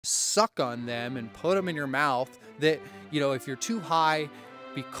suck on them and put them in your mouth, that, if you're too high,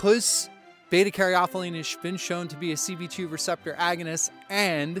 because beta-caryophyllene has been shown to be a CB2 receptor agonist,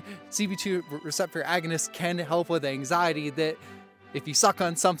 and CB2 receptor agonists can help with anxiety, that if you suck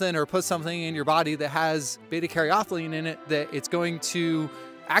on something or put something in your body that has beta-caryophyllene in it, that it's going to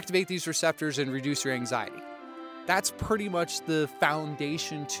activate these receptors and reduce your anxiety. That's pretty much the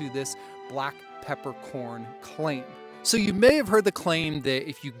foundation to this black peppercorn claim. So you may have heard the claim that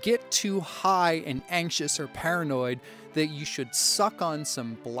if you get too high and anxious or paranoid, that you should suck on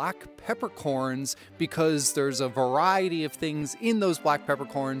some black peppercorns, because there's a variety of things in those black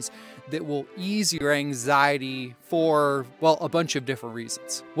peppercorns that will ease your anxiety for, well, a bunch of different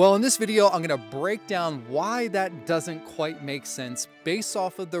reasons. Well, in this video, I'm gonna break down why that doesn't quite make sense based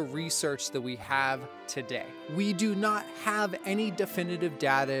off of the research that we have today. We do not have any definitive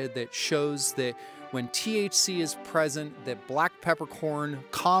data that shows that when THC is present, that black peppercorn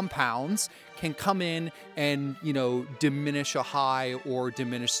compounds can come in and, diminish a high or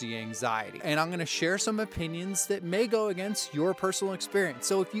diminish the anxiety. And I'm gonna share some opinions that may go against your personal experience.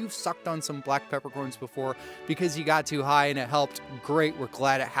 So if you've sucked on some black peppercorns before because you got too high and it helped, great, we're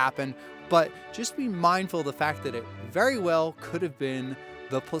glad it happened. But just be mindful of the fact that it very well could have been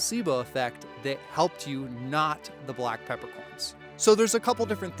the placebo effect that helped you, not the black peppercorns. So there's a couple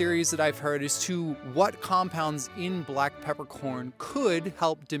different theories that I've heard as to what compounds in black peppercorn could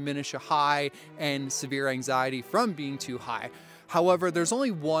help diminish a high and severe anxiety from being too high. However, there's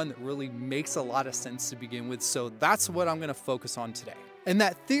only one that really makes a lot of sense to begin with, so that's what I'm going to focus on today. And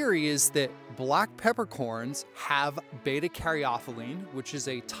that theory is that black peppercorns have beta-caryophyllene, which is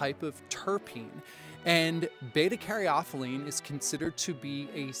a type of terpene. And beta-caryophyllene is considered to be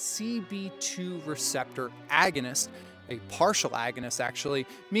a CB2 receptor agonist, a partial agonist actually,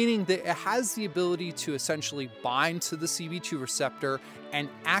 meaning that it has the ability to essentially bind to the CB2 receptor and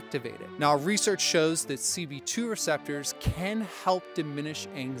activate it. Now, research shows that CB2 receptors can help diminish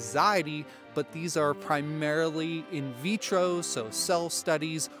anxiety, but these are primarily in vitro, so cell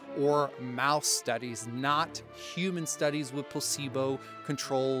studies or mouse studies, not human studies with placebo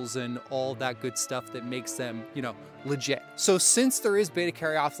controls and all that good stuff that makes them, legit. So since there is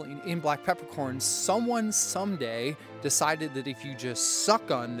beta-caryophyllene in black peppercorns, someone someday decided that if you just suck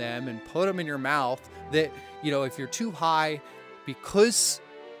on them and put them in your mouth, that, if you're too high, because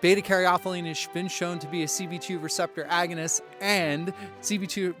beta-caryophyllene has been shown to be a CB2 receptor agonist, and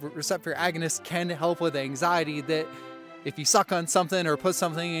CB2 receptor agonists can help with anxiety, that if you suck on something or put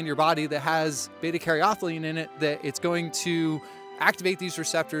something in your body that has beta-caryophyllene in it, that it's going to activate these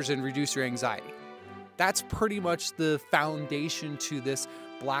receptors and reduce your anxiety. That's pretty much the foundation to this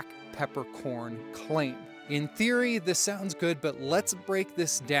black peppercorn claim. In theory, this sounds good, but let's break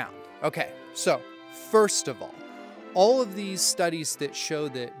this down. Okay, so first of all of these studies that show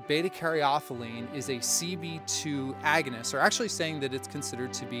that beta-caryophyllene is a CB2 agonist are actually saying that it's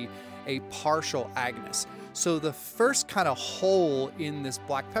considered to be a partial agonist. So the first kind of hole in this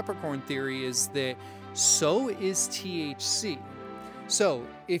black peppercorn theory is that so is THC. So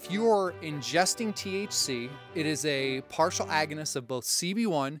if you're ingesting THC, it is a partial agonist of both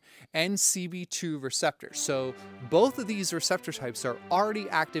CB1 and CB2 receptors. So both of these receptor types are already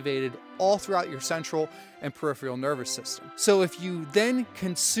activated all throughout your central and peripheral nervous system. So if you then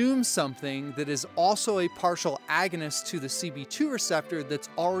consume something that is also a partial agonist to the CB2 receptor that's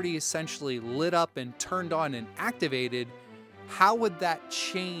already essentially lit up and turned on and activated, how would that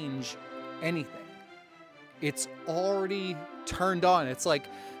change anything? It's already turned on. It's like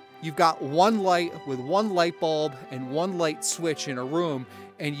you've got one light with one light bulb and one light switch in a room,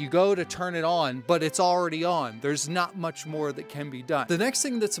 and you go to turn it on, but it's already on. There's not much more that can be done. The next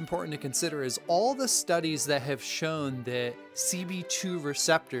thing that's important to consider is all the studies that have shown that CB2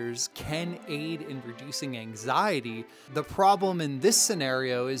 receptors can aid in reducing anxiety. The problem in this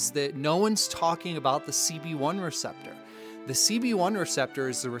scenario is that no one's talking about the CB1 receptor. The CB1 receptor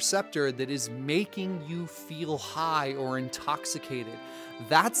is the receptor that is making you feel high or intoxicated.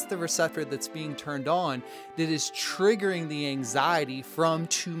 That's the receptor that's being turned on that is triggering the anxiety from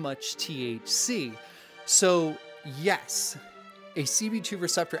too much THC. So yes, a CB2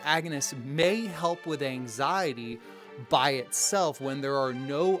 receptor agonist may help with anxiety by itself when there are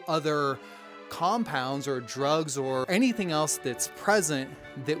no other compounds or drugs or anything else that's present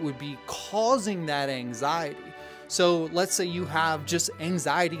that would be causing that anxiety. So let's say you have just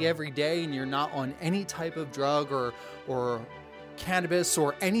anxiety every day and you're not on any type of drug or cannabis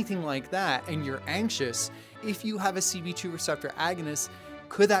or anything like that, and you're anxious. If you have a CB2 receptor agonist,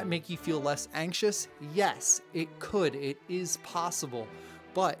 could that make you feel less anxious? Yes, it could. It is possible.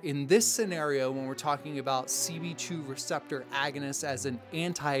 But in this scenario, when we're talking about CB2 receptor agonists as an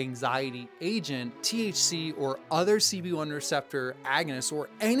anti-anxiety agent, THC or other CB1 receptor agonists or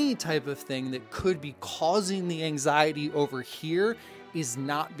any type of thing that could be causing the anxiety over here is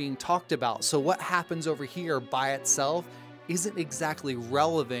not being talked about. So what happens over here by itself isn't exactly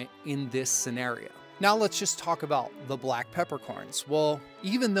relevant in this scenario. Now let's just talk about the black peppercorns. Well,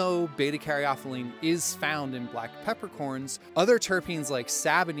 even though beta-caryophyllene is found in black peppercorns, other terpenes like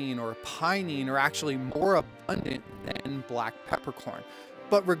saponine or pinene are actually more abundant than black peppercorn.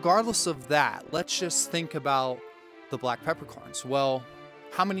 But regardless of that, let's just think about the black peppercorns. Well,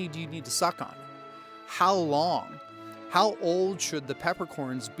 how many do you need to suck on? How long? How old should the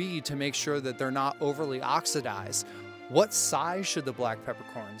peppercorns be to make sure that they're not overly oxidized? What size should the black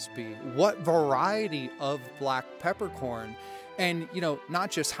peppercorns be? What variety of black peppercorn? And, you know, not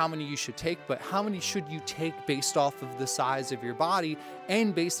just how many you should take, but how many should you take based off of the size of your body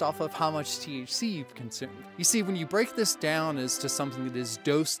and based off of how much THC you've consumed. You see, when you break this down as to something that is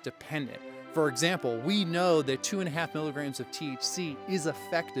dose dependent, for example, we know that 2.5 milligrams of THC is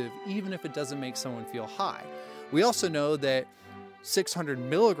effective even if it doesn't make someone feel high. We also know that 600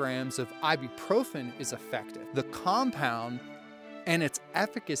 milligrams of ibuprofen is effective. The compound and its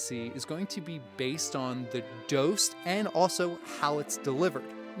efficacy is going to be based on the dose and also how it's delivered.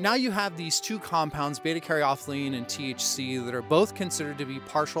 Now you have these two compounds, beta-caryophyllene and THC, that are both considered to be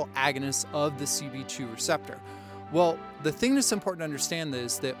partial agonists of the CB2 receptor. Well, the thing that's important to understand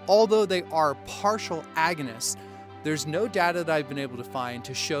is that although they are partial agonists, there's no data that I've been able to find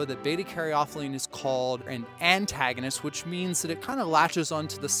to show that beta-caryophyllene is called an antagonist, which means that it kind of latches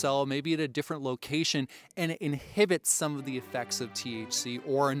onto the cell, maybe at a different location, and it inhibits some of the effects of THC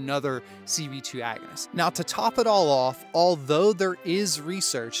or another CB2 agonist. Now, to top it all off, although there is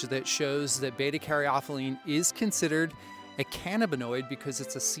research that shows that beta-caryophyllene is considered a cannabinoid because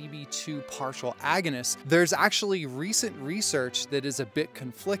it's a CB2 partial agonist, there's actually recent research that is a bit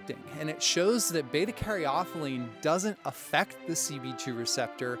conflicting, and it shows that beta-caryophyllene doesn't affect the CB2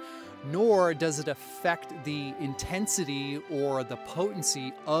 receptor, nor does it affect the intensity or the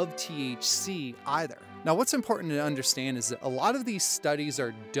potency of THC either. Now, what's important to understand is that a lot of these studies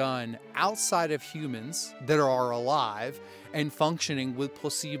are done outside of humans that are alive and functioning with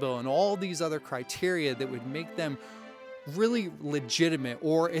placebo and all these other criteria that would make them really legitimate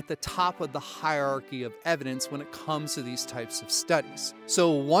or at the top of the hierarchy of evidence when it comes to these types of studies. So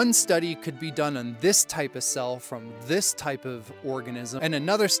one study could be done on this type of cell from this type of organism, and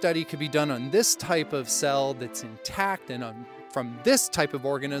another study could be done on this type of cell that's intact and from this type of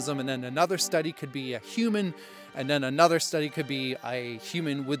organism, and then another study could be a human, and then another study could be a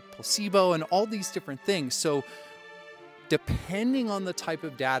human with placebo, and all these different things. So depending on the type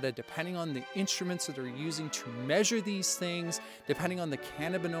of data, depending on the instruments that they're using to measure these things, depending on the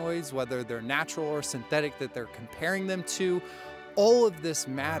cannabinoids, whether they're natural or synthetic that they're comparing them to, all of this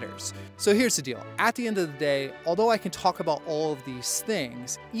matters. So here's the deal. At the end of the day, although I can talk about all of these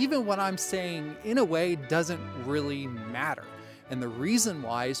things, even what I'm saying in a way doesn't really matter. And the reason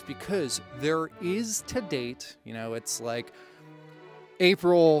why is because there is to date, you know, it's like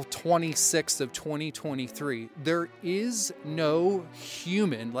April 26th of 2023, there is no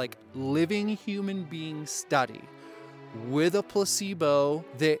human, like living human being study with a placebo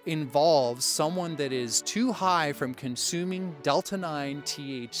that involves someone that is too high from consuming Delta-9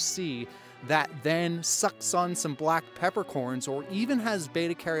 THC that then sucks on some black peppercorns or even has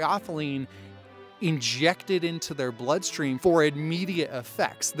beta-caryophyllene injected into their bloodstream for immediate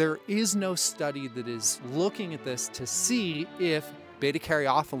effects. There is no study that is looking at this to see if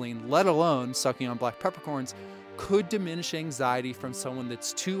beta-caryophyllene, let alone sucking on black peppercorns, could diminish anxiety from someone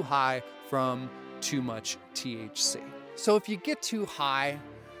that's too high from too much THC. So if you get too high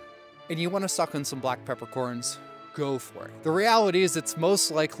and you want to suck on some black peppercorns, go for it. The reality is it's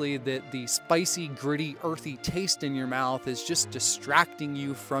most likely that the spicy, gritty, earthy taste in your mouth is just distracting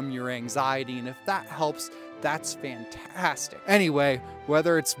you from your anxiety, and if that helps, that's fantastic. Anyway,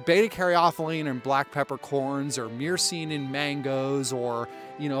 whether it's beta-caryophyllene in black peppercorns or myrcene in mangoes or,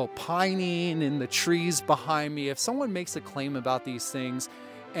 you know, pinene in the trees behind me, if someone makes a claim about these things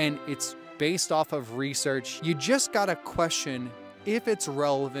and it's based off of research, you just gotta question if it's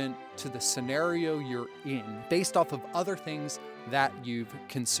relevant to the scenario you're in based off of other things that you've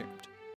consumed.